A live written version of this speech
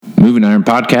Moving Iron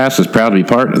Podcast is proud to be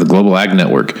part of the Global Ag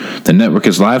Network. The network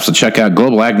is live, so check out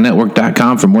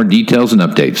globalagnetwork.com for more details and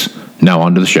updates. Now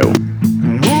on to the show.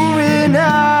 Moving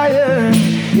iron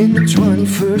in the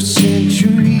 21st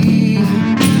century.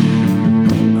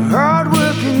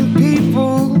 Hard-working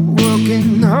people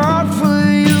working hard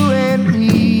for you and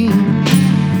me.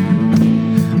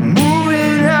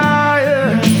 Moving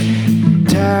iron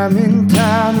time and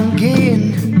time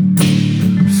again.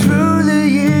 Through the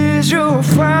years you'll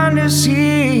find us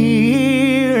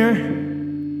here.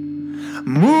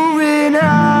 Moving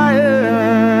iron.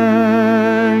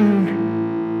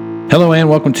 Hello and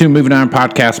welcome to Moving Iron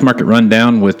Podcast Market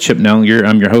Rundown with Chip Nellinger.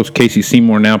 I'm your host, Casey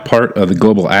Seymour, now part of the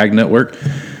Global Ag Network.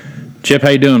 Chip, how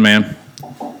you doing, man?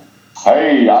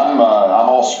 Hey, I'm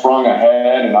all sprung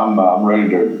ahead and I'm ready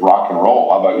to rock and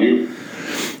roll. How about you?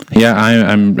 Yeah,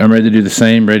 I'm ready to do the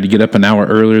same. Ready to get up an hour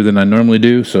earlier than I normally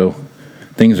do. So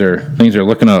things are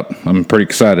looking up. I'm pretty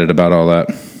excited about all that.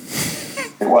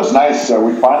 It was nice.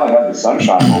 We finally had the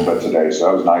sunshine a little bit today, so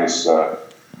that was nice.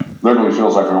 Literally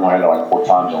feels like we only had it like 4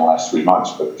 times in the last 3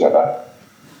 months, but it's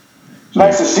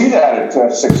nice to see that at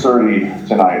 6:30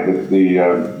 tonight.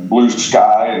 The blue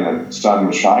sky and the sun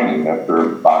was shining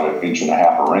after about 1.5 inches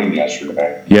of rain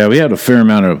yesterday. Yeah, we had a fair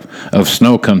amount of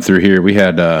snow come through here. We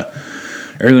had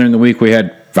earlier in the week we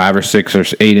had 5 or 6 or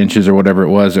 8 inches or whatever it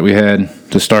was that we had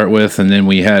to start with, and then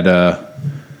we had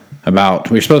we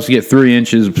were supposed to get 3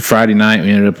 inches Friday night.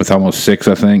 We ended up with almost 6,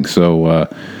 I think. So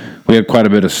we had quite a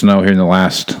bit of snow here in the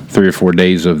last 3 or 4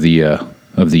 days of the year.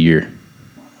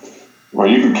 Well,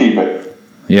 you can keep it.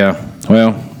 Yeah.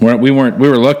 Well, we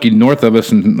were lucky. North of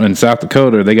us in South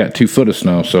Dakota, they got 2 foot of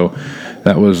snow. So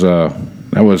that was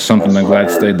something. I'm glad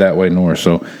it stayed that way north.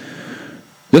 So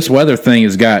this weather thing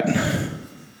has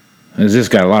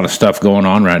just got a lot of stuff going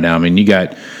on right now. I mean, you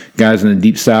got guys in the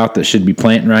deep south that should be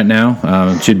planting right now.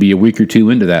 It should be a week or 2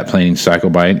 into that planting cycle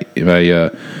by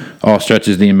all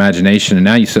stretches of the imagination. And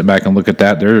now you sit back and look at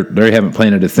that; they haven't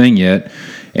planted a thing yet,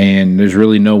 and there's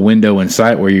really no window in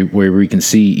sight where we can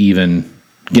see even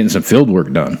getting some field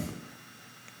work done.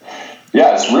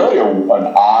 Yeah, it's really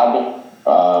an odd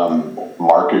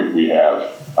market we have.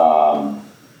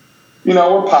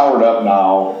 We're powered up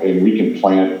now, and we can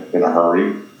plant in a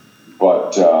hurry.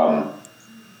 But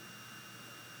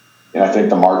and I think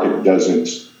the market doesn't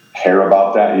care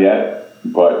about that yet.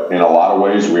 But in a lot of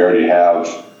ways, we already have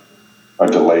a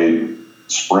delayed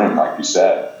spring, like you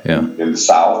said. Yeah. In the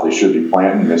South, they should be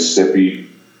planting. Mississippi,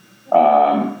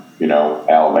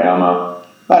 Alabama.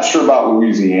 Not sure about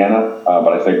Louisiana,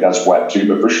 but I think that's wet too.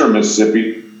 But for sure,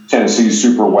 Mississippi, Tennessee's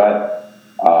super wet.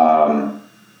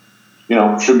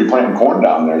 Should be planting corn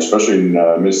down there, especially in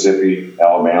Mississippi,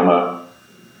 Alabama,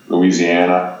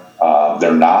 Louisiana.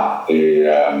 They're not. They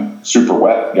super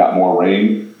wet, got more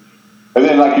rain. And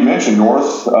then, like you mentioned,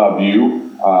 north of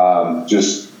you,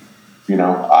 just, 4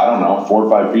 or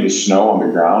 5 feet of snow on the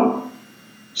ground.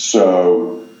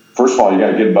 So, first of all, you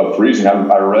got to get above freezing.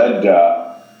 I read,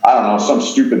 some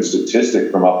stupid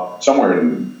statistic from up somewhere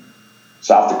in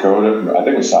South Dakota, I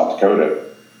think it was South Dakota,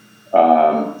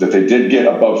 that they did get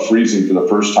above freezing for the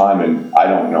first time in I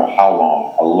don't know how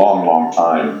long, a long, long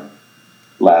time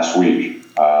last week.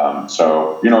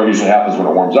 What usually happens when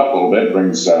it warms up a little bit, it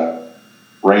brings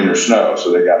rain or snow.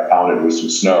 So they got pounded with some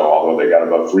snow, although they got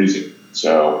above freezing.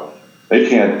 So they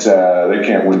can't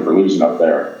win for losing up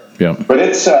there. Yeah. But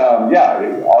it's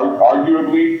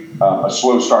arguably a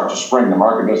slow start to spring. The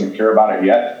market doesn't care about it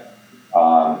yet.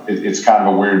 It's kind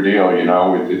of a weird deal,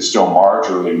 It's still March,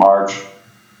 early March.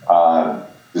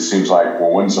 This seems like,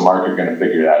 well, when's the market going to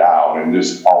figure that out? And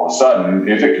just all of a sudden,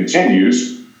 if it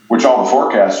continues, which all the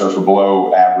forecasts are for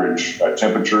below average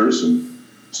temperatures and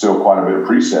still quite a bit of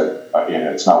precip in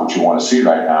it. It's not what you want to see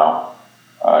right now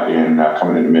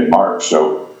coming into mid-March.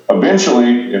 So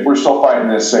eventually, if we're still fighting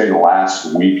this, say, the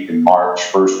last week in March,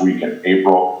 first week in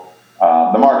April,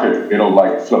 the market, it'll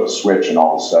flip a switch and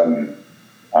all of a sudden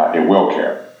it will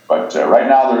care. But right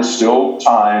now, there's still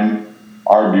time,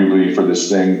 arguably, for this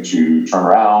thing to turn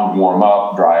around, warm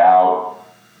up, dry out,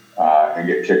 and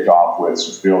get kicked off with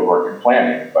some field work and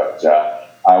planting. But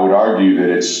I would argue that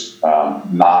it's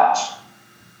not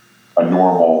a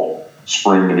normal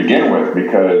spring to begin with,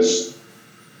 because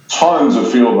tons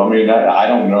of field, I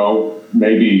don't know,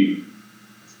 maybe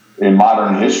in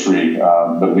modern history,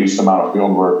 the least amount of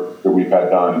field work that we've had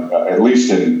done, at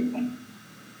least in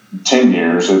 10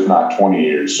 years, if not 20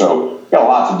 years. So we've got a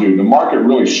lot to do. The market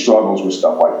really struggles with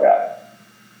stuff like that.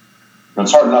 And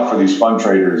it's hard enough for these fund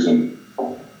traders in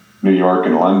New York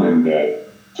and London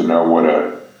to know what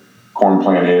a corn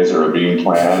plant is, or a bean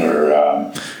plant, or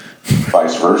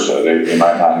vice versa. They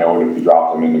might not know it if you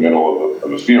drop them in the middle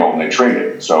of a field and they trade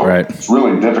it. So it's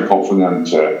really difficult for them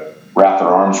to wrap their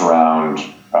arms around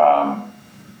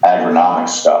agronomic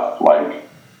stuff like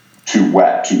too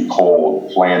wet, too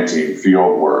cold, planting,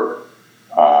 field work,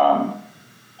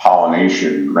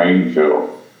 pollination, grain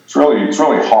fill. It's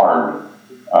really hard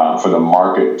for the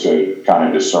market to kind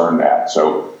of discern that.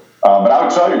 So, but I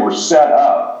would tell you, we're set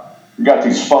up. We've got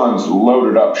these funds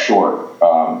loaded up short.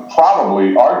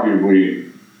 Probably,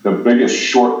 arguably, the biggest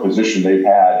short position they've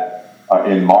had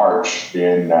in March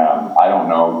in,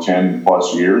 10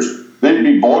 plus years. They'd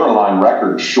be borderline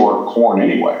record short corn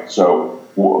anyway. So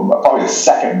probably the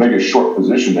second biggest short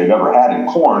position they've ever had in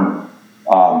corn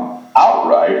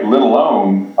outright, let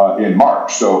alone in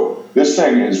March. So this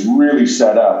thing is really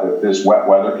set up. If this wet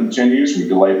weather continues, we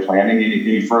delay planting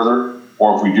any further,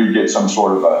 or if we do get some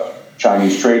sort of a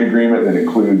Chinese trade agreement that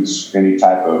includes any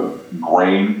type of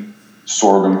grain,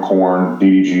 sorghum, corn,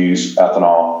 DDGs,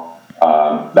 ethanol,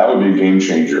 that would be a game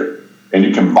changer. And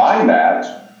you combine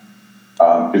that,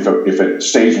 if it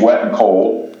stays wet and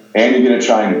cold, and you get a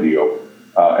China deal,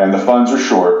 and the funds are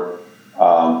short,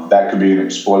 that could be an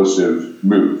explosive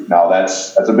move. Now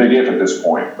that's a big if at this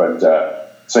point, but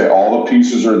say all the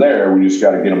pieces are there. We just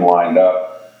got to get them lined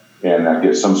up and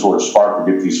get some sort of spark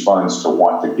to get these funds to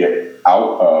want to get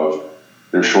out of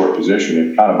their short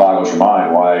position. It kind of boggles your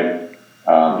mind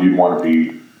why you'd want to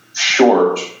be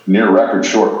short, near record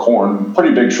short corn,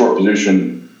 pretty big short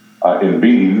position in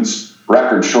beans,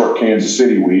 record short Kansas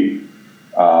City wheat,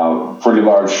 pretty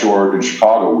large short in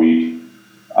Chicago wheat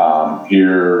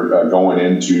here going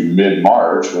into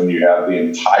mid-March when you have the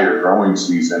entire growing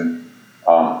season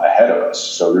ahead of us.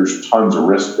 So there's tons of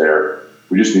risk there.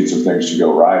 We just need some things to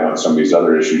go right on some of these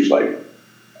other issues like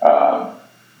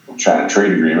China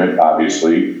trade agreement,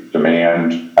 obviously,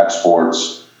 demand,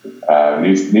 exports,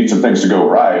 need some things to go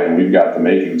right, and we've got the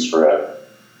makings for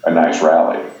a nice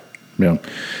rally. Yeah.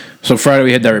 So Friday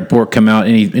we had that report come out.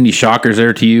 Any shockers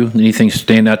there to you? Anything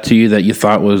stand out to you that you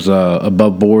thought was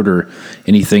above board, or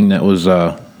anything that was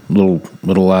a little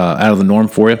out of the norm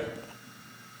for you?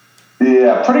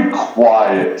 Yeah, pretty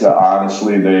quiet.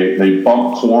 Honestly, they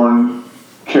bumped corn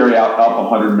carry out up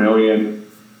 100 million.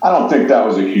 I don't think that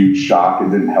was a huge shock. It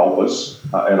didn't help us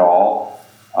at all.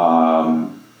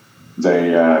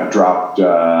 They dropped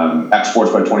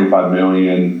exports by 25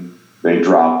 million. They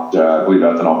dropped, I believe,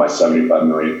 ethanol by 75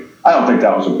 million. I don't think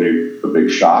that was a big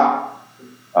shock.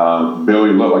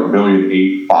 Billy looked like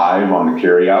 $1.85 on the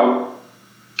carryout.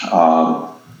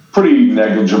 Pretty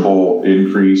negligible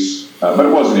increase, but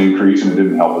it was an increase and it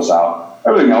didn't help us out.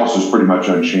 Everything else is pretty much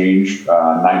unchanged.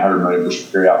 900 million bushel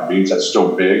carryout in beans. That's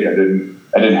still big. That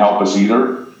didn't help us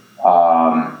either.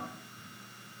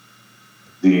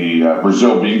 The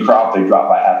Brazil bean crop, they dropped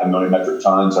by 500,000 metric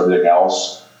tons. Everything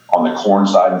else on the corn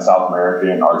side in South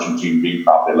America and Argentine bean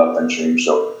crop, they left unchanged.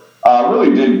 So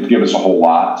really didn't give us a whole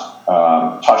lot.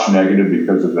 Touch negative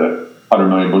because of the 100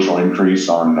 million bushel increase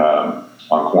on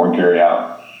corn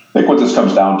carryout. I think what this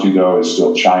comes down to, though, is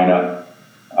still China.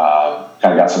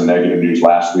 Kind of got some negative news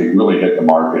last week, really hit the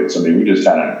markets. I mean, we just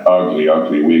had an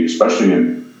ugly week, especially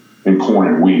in corn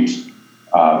and wheat.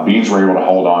 Beans were able to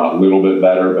hold on a little bit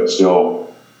better, but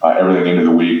still everything into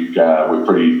the week with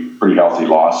pretty healthy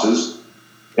losses.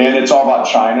 And it's all about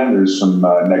China. There's some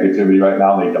negativity right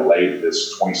now. They delayed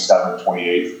this 27th,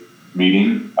 28th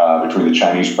meeting between the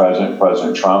Chinese president,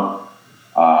 President Trump.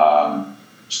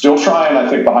 Still trying, I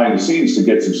think, behind the scenes to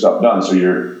get some stuff done. So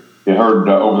you heard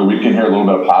over the weekend here a little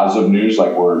bit of positive news,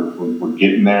 like we're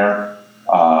getting there.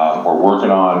 We're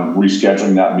working on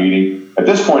rescheduling that meeting. At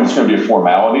this point, it's going to be a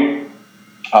formality.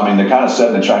 I mean, they kind of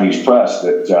said in the Chinese press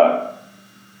that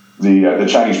the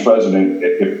Chinese president,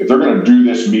 if they're going to do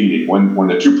this meeting, when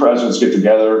the two presidents get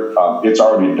together, it's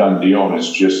already a done deal, and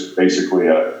it's just basically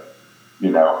a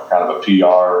kind of a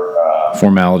PR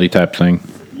formality type thing.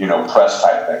 Press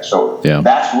type thing. So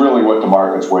That's really what the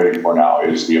market's waiting for now,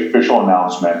 is the official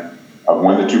announcement of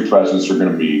when the two presidents are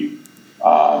going to meet.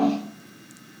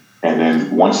 And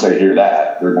then once they hear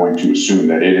that, they're going to assume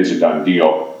that it is a done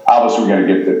deal. Obviously, we're going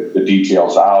to get the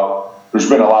details out. There's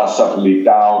been a lot of stuff leaked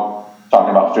out, talking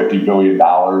about $50 billion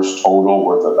total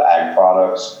worth of ag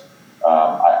products.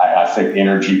 I think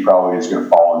energy probably is going to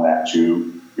fall in that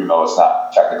too, even though it's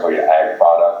not technically an ag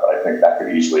product, but I think that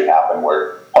could easily happen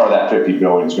where part of that $50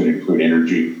 billion is going to include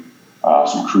energy,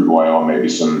 some crude oil, maybe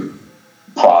some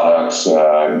products,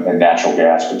 and natural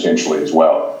gas potentially as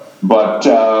well. But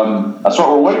that's what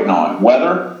we're waiting on.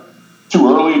 Weather, too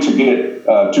early to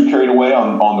get too carried away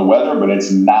on the weather, but it's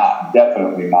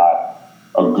definitely not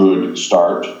a good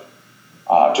start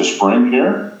to spring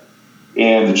here.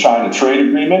 And the China trade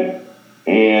agreement,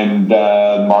 And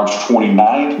March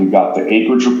 29th, we've got the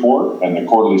acreage report and the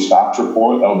quarterly stocks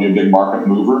report. That'll be a big market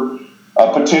mover,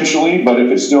 potentially. But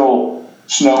if it's still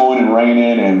snowing and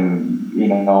raining and,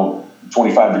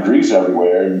 25 degrees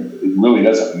everywhere, it really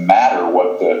doesn't matter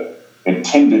what the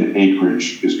intended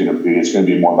acreage is going to be. It's going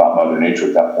to be more about Mother Nature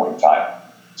at that point in time.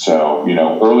 So,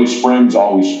 early springs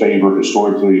always favor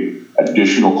historically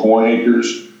additional corn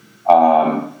acres.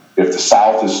 If the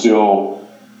South is still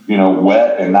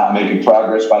wet and not making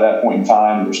progress by that point in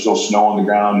time, there's still snow on the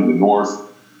ground in the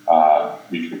north,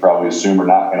 you can probably assume we're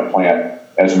not going to plant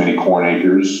as many corn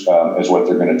acres as what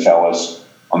they're going to tell us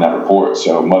on that report.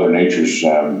 So Mother Nature's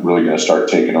really going to start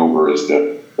taking over as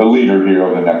the leader here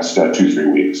over the next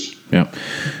 2-3 weeks. Yeah.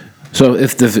 So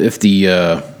if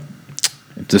the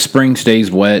spring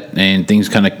stays wet and things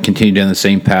kind of continue down the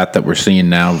same path that we're seeing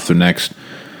now for the next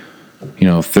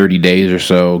 30 days or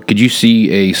so, could you see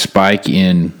a spike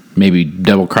in maybe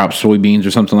double crop soybeans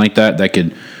or something like that?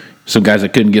 Some guys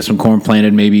that couldn't get some corn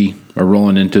planted maybe are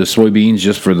rolling into soybeans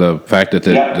just for the fact that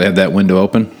they have that window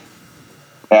open?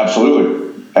 Absolutely.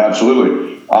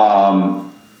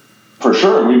 For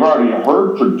sure. We've already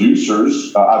heard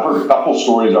producers. I've heard a couple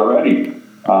stories already.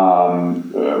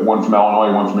 One from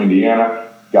Illinois, one from Indiana.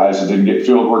 Guys that didn't get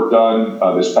field work done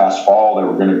this past fall. They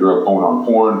were going to grow corn on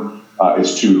corn.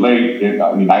 It's too late.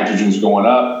 Nitrogen's going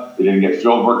up. They didn't get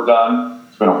field work done.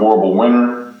 It's been a horrible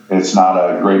winter. It's not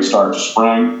a great start to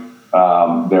spring.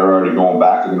 They're already going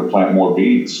back. They're going to plant more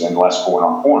beans and less corn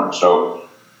on corn. So,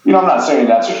 I'm not saying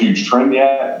that's a huge trend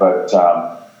yet, but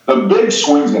the big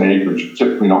swings in acreage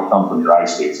typically don't come from your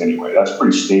I-states anyway. That's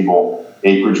pretty stable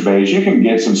acreage base. You can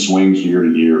get some swings year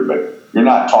to year, but you're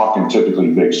not talking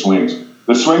typically big swings.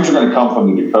 The swings are going to come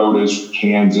from the Dakotas,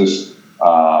 Kansas,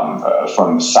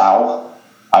 from the South.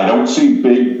 I don't see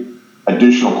big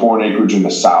additional corn acreage in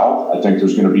the South. I think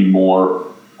there's going to be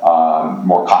more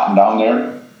cotton down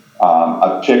there.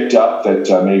 I've picked up that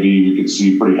maybe we could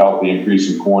see a pretty healthy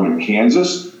increase in corn in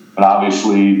Kansas, and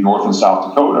obviously North and South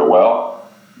Dakota. Well,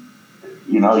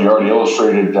 you already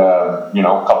illustrated, a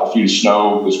couple feet of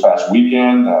snow this past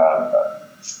weekend,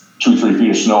 2-3 feet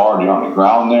of snow already on the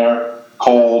ground there,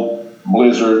 cold,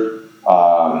 blizzard.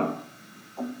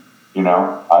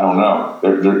 I don't know.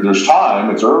 There's time.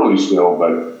 It's early still,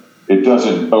 but it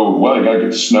doesn't bode well. You got to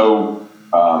get the snow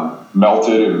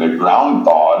melted and the ground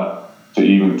thawed to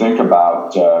even think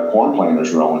about corn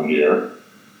planters growing here.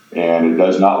 And it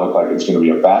does not look like it's going to be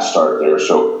a fast start there.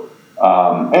 So,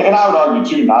 and I would argue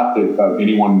too, not that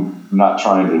anyone, not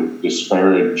trying to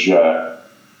disparage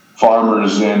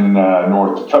farmers in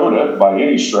North Dakota by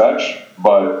any stretch,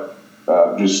 but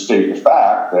just state the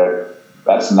fact that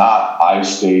that's not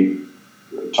I-state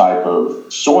type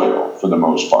of soil for the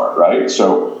most part, right?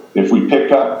 So if we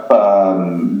pick up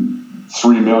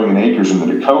 3 million acres in the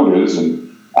Dakotas and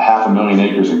 500,000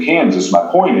 acres in Kansas,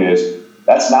 my point is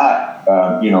that's not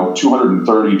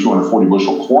 230, 240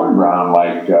 bushel corn ground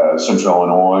like Central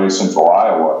Illinois, Central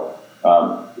Iowa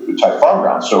type farm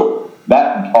ground. So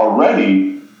that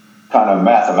already kind of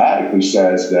mathematically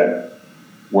says that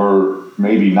we're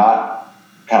maybe not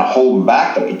kind of holding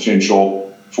back the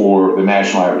potential for the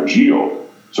national average yield.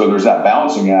 So there's that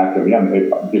balancing act of,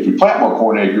 if we plant more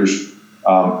corn acres,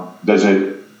 does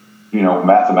it,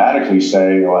 mathematically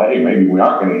say, well, hey, maybe we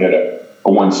aren't going to hit a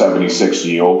 176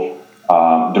 yield.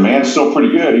 Demand's still pretty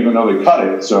good, even though they cut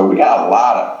it. So we got a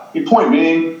lot of, the point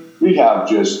being, we have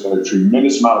just a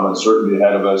tremendous amount of uncertainty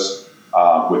ahead of us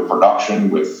with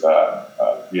production, with,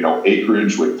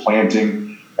 acreage, with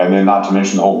planting, and then not to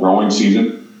mention the whole growing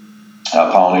season,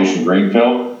 pollination, grain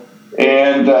fill.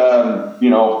 And,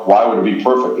 why would it be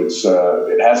perfect?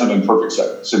 It hasn't been perfect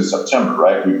since September,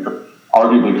 right? We've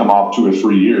arguably come off 2 or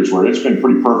 3 years where it's been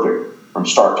pretty perfect from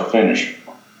start to finish.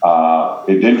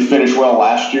 It didn't finish well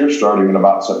last year, starting in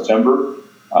about September.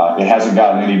 It hasn't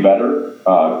gotten any better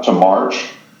to March.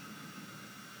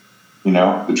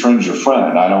 The trend's your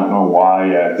friend. I don't know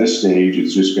why at this stage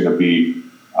it's just going to be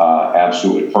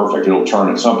absolutely perfect. It'll turn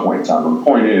at some point in time. But the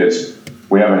point is,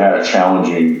 we haven't had a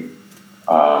challenging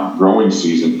growing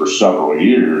season for several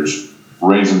years,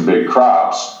 raising big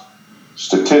crops.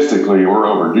 Statistically, we're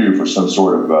overdue for some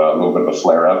sort of a little bit of a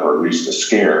flare-up or at least a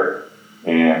scare.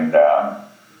 And,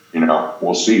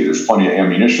 we'll see. There's plenty of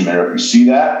ammunition there. If we see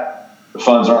that, the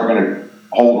funds aren't going to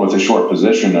hold with a short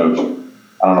position of,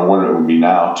 I don't know what it would be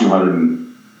now,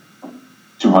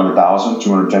 200,000,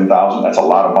 210,000. That's a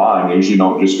lot of buying. They usually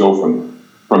don't just go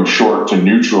from short to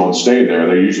neutral and stay there.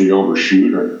 They usually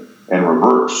overshoot and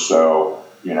reverse. So,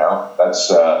 that's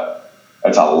a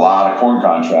lot of corn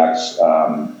contracts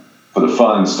for the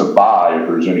funds to buy if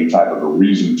there's any type of a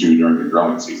reason to during the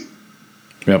growing season.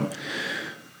 Yep.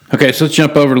 Okay, so let's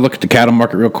jump over to look at the cattle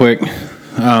market real quick,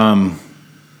 and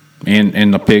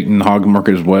the pig and the hog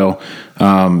market as well.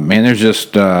 Man, there's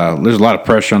just there's a lot of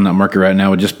pressure on that market right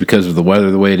now, just because of the weather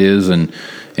the way it is, and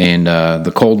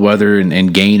the cold weather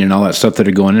and gain and all that stuff that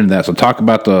are going into that. So talk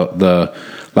about the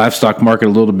livestock market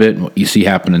a little bit and what you see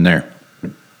happening there.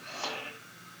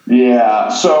 Yeah,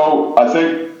 so I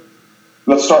think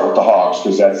let's start with the hogs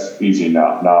because that's easy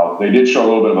enough. Now, they did show a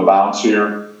little bit of a bounce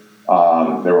here.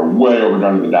 They were way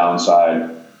overdone to the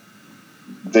downside.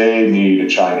 They need a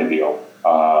China deal.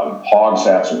 Hogs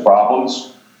have some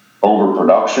problems.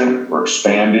 Overproduction. We're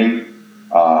expanding.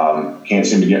 Can't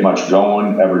seem to get much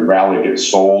going. Every rally gets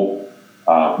sold.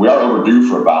 We are overdue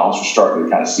for a bounce. We're starting to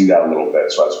kind of see that a little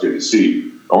bit, so that's good to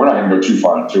see. But we're not going to go too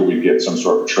far until we get some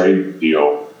sort of trade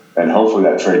deal. And hopefully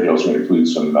that trade deal is going to include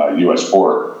some U.S.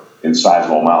 pork in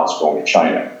sizable amounts going to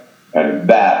China. And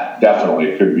that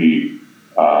definitely could be,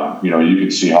 you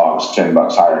could see hogs $10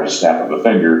 higher in a snap of a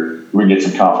finger. We can get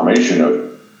some confirmation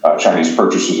of Chinese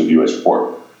purchases of U.S.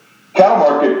 pork. Cattle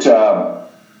market, a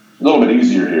little bit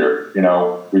easier here.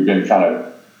 We've been kind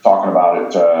of talking about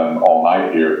it all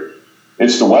night here.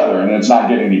 It's the weather, and it's not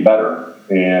getting any better.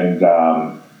 And,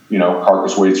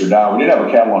 carcass weights are down. We did have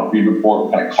a cattle on feed report.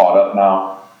 We're kind of caught up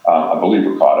now. I believe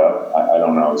we're caught up. I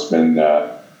don't know. It's been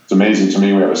it's amazing to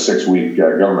me. We have a 6-week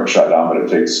government shutdown, but it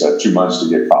takes 2 months to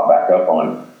get caught back up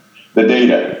on the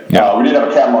data. Yeah. We did have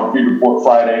a cattle on feed report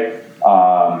Friday.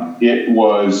 It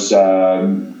was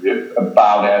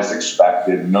about as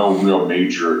expected. No real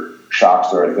major shocks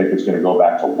there. I think it's going to go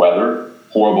back to weather,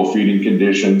 horrible feeding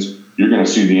conditions. You're going to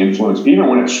see the influence. Even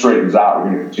when it straightens out,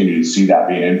 you're going to continue to see that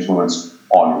being influenced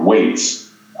on weights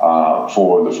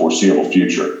for the foreseeable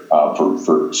future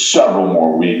for several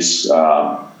more weeks,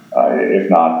 if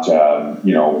not,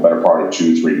 better part of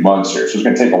 2 to 3 months here. So it's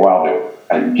going to take a while to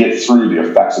kind of get through the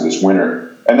effects of this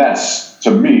winter. And that's,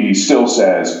 to me, still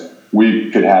says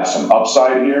we could have some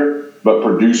upside here, but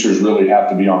producers really have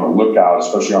to be on the lookout,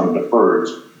 especially on the deferreds.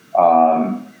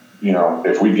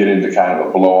 If we get into kind of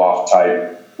a blow-off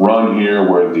type run here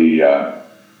where the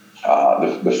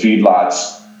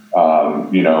feedlots,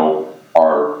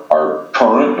 are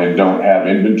current and don't have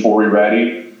inventory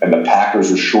ready, and the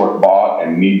packers are short bought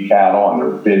and need cattle and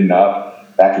they're bidding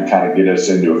up, that could kind of get us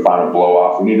into a final blow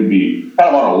off. We need to be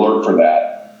kind of on alert for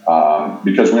that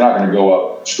because we're not going to go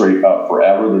up straight up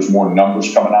forever. There's more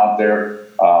numbers coming out there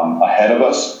ahead of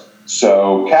us.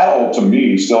 So cattle, to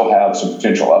me, still have some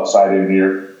potential upside in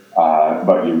here,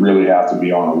 but you really have to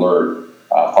be on alert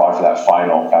probably for that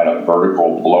final kind of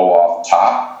vertical blow off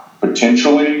top,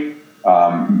 potentially.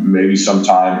 Maybe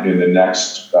sometime in the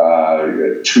next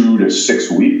 2 to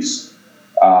 6 weeks,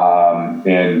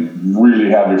 and really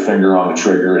have your finger on the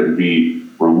trigger and be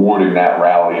rewarding that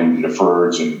rally in the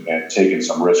deferreds and taking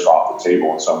some risk off the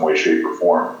table in some way, shape, or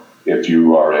form if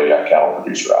you are a cattle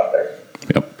producer out there.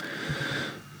 Yep.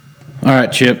 All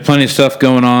right, Chip, plenty of stuff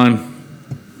going on.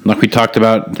 Like we talked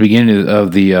about at the beginning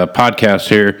of the podcast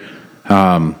here,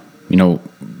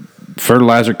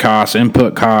 fertilizer costs,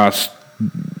 input costs,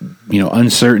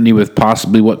 uncertainty with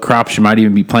possibly what crops you might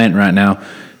even be planting right now.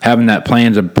 Having that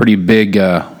plan is a pretty big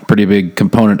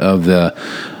component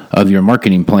of your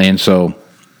marketing plan. So,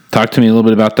 talk to me a little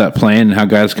bit about that plan and how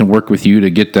guys can work with you to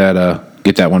get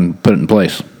that one put in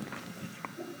place.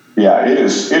 Yeah, it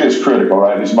is critical,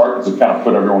 right? These markets have kind of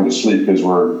put everyone to sleep because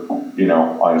we're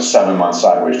on a 7-month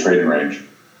sideways trading range.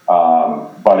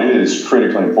 But it is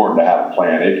critically important to have a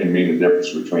plan. It can mean the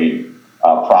difference between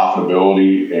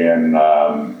profitability and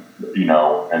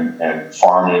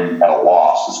farming at a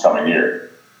loss this coming year.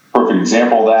 Perfect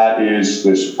example of that is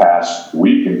this past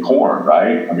week in corn,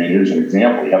 right? I mean, here's an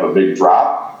example. You have a big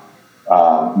drop.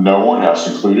 No one, us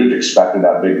included, expected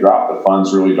that big drop. The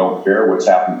funds really don't care what's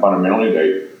happened fundamentally.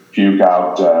 They puke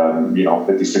out,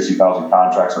 50, 60,000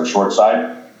 contracts on the short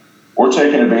side. We're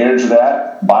taking advantage of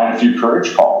that, buying a few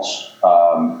courage calls.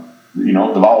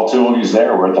 The volatility is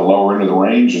there. We're at the lower end of the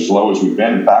range, as low as we've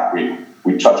been. In fact,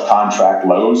 we touched contract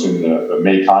lows in the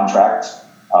May contract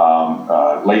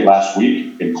late last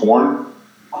week in corn.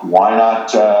 Why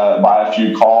not buy a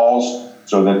few calls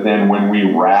so that then when we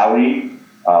rally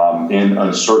in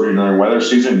uncertainty during weather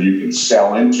season, you can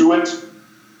sell into it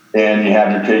and you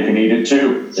have your cake and eat it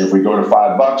too. If we go to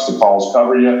 $5, the calls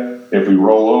cover you. If we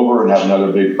roll over and have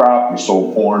another big crop, we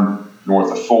sold corn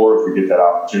north of 4 if we get that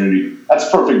opportunity. That's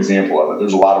a perfect example of it.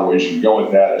 There's a lot of ways you can go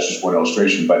with that. That's just one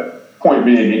illustration. But point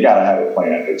being, you got to have a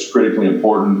plan. It's critically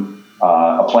important.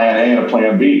 A plan A and a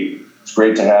plan B. It's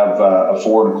great to have a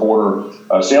 4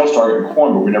 1/4 sales target in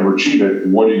corn, but we never achieve it.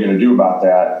 What are you going to do about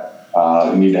that?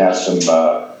 You need to have some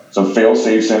fail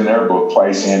safes in there, both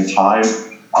price and time,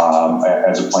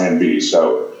 as a plan B.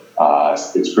 So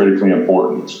It's critically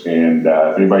important. And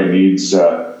if anybody needs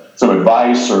some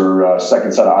advice or a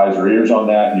second set of eyes or ears on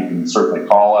that, you can certainly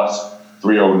call us,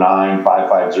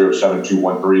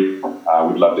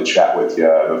 309-550-7213. We'd love to chat with you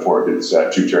before it gets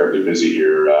too terribly busy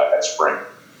here at spring.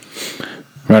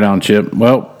 Right on, Chip.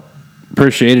 Well,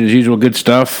 appreciate it as usual. Good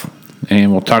stuff.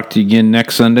 And we'll talk to you again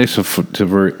next Sunday.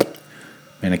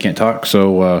 Man, I can't talk.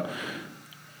 So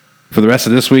for the rest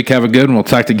of this week, have a good one. We'll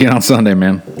talk to you again on Sunday,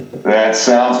 man. That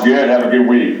sounds good. Have a good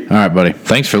week. All right, buddy.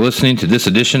 Thanks for listening to this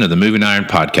edition of the Moving Iron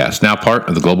Podcast, now part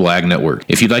of the Global Ag Network.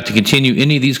 If you'd like to continue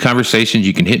any of these conversations,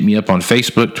 you can hit me up on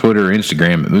Facebook, Twitter, or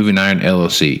Instagram at Moving Iron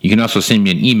LLC. You can also send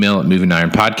me an email at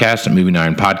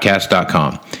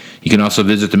movingironpodcast@movingironpodcast.com. You can also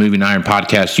visit the Moving Iron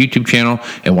Podcast YouTube channel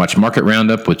and watch Market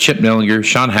Roundup with Chip Nellinger,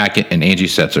 Sean Hackett, and Angie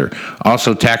Setzer.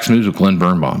 Also, Tax News with Glenn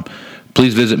Birnbaum.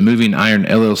 Please visit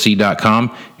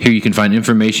movingironllc.com. Here you can find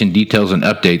information, details, and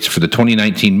updates for the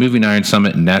 2019 Moving Iron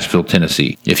Summit in Nashville,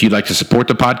 Tennessee. If you'd like to support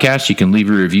the podcast, you can leave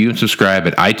a review and subscribe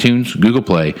at iTunes, Google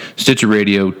Play, Stitcher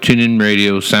Radio, TuneIn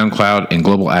Radio, SoundCloud, and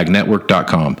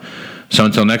globalagnetwork.com. So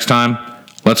until next time,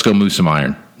 let's go move some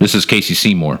iron. This is Casey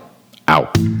Seymour.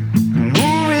 Out.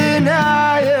 Moving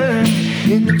iron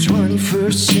in the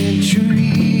 21st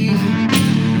century.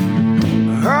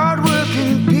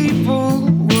 Hard-working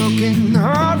people working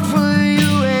hard for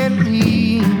you and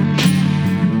me.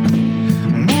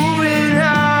 Moving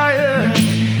iron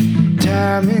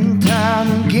time and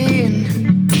time again.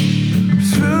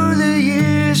 Through the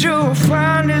years you'll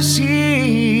find us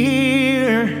here.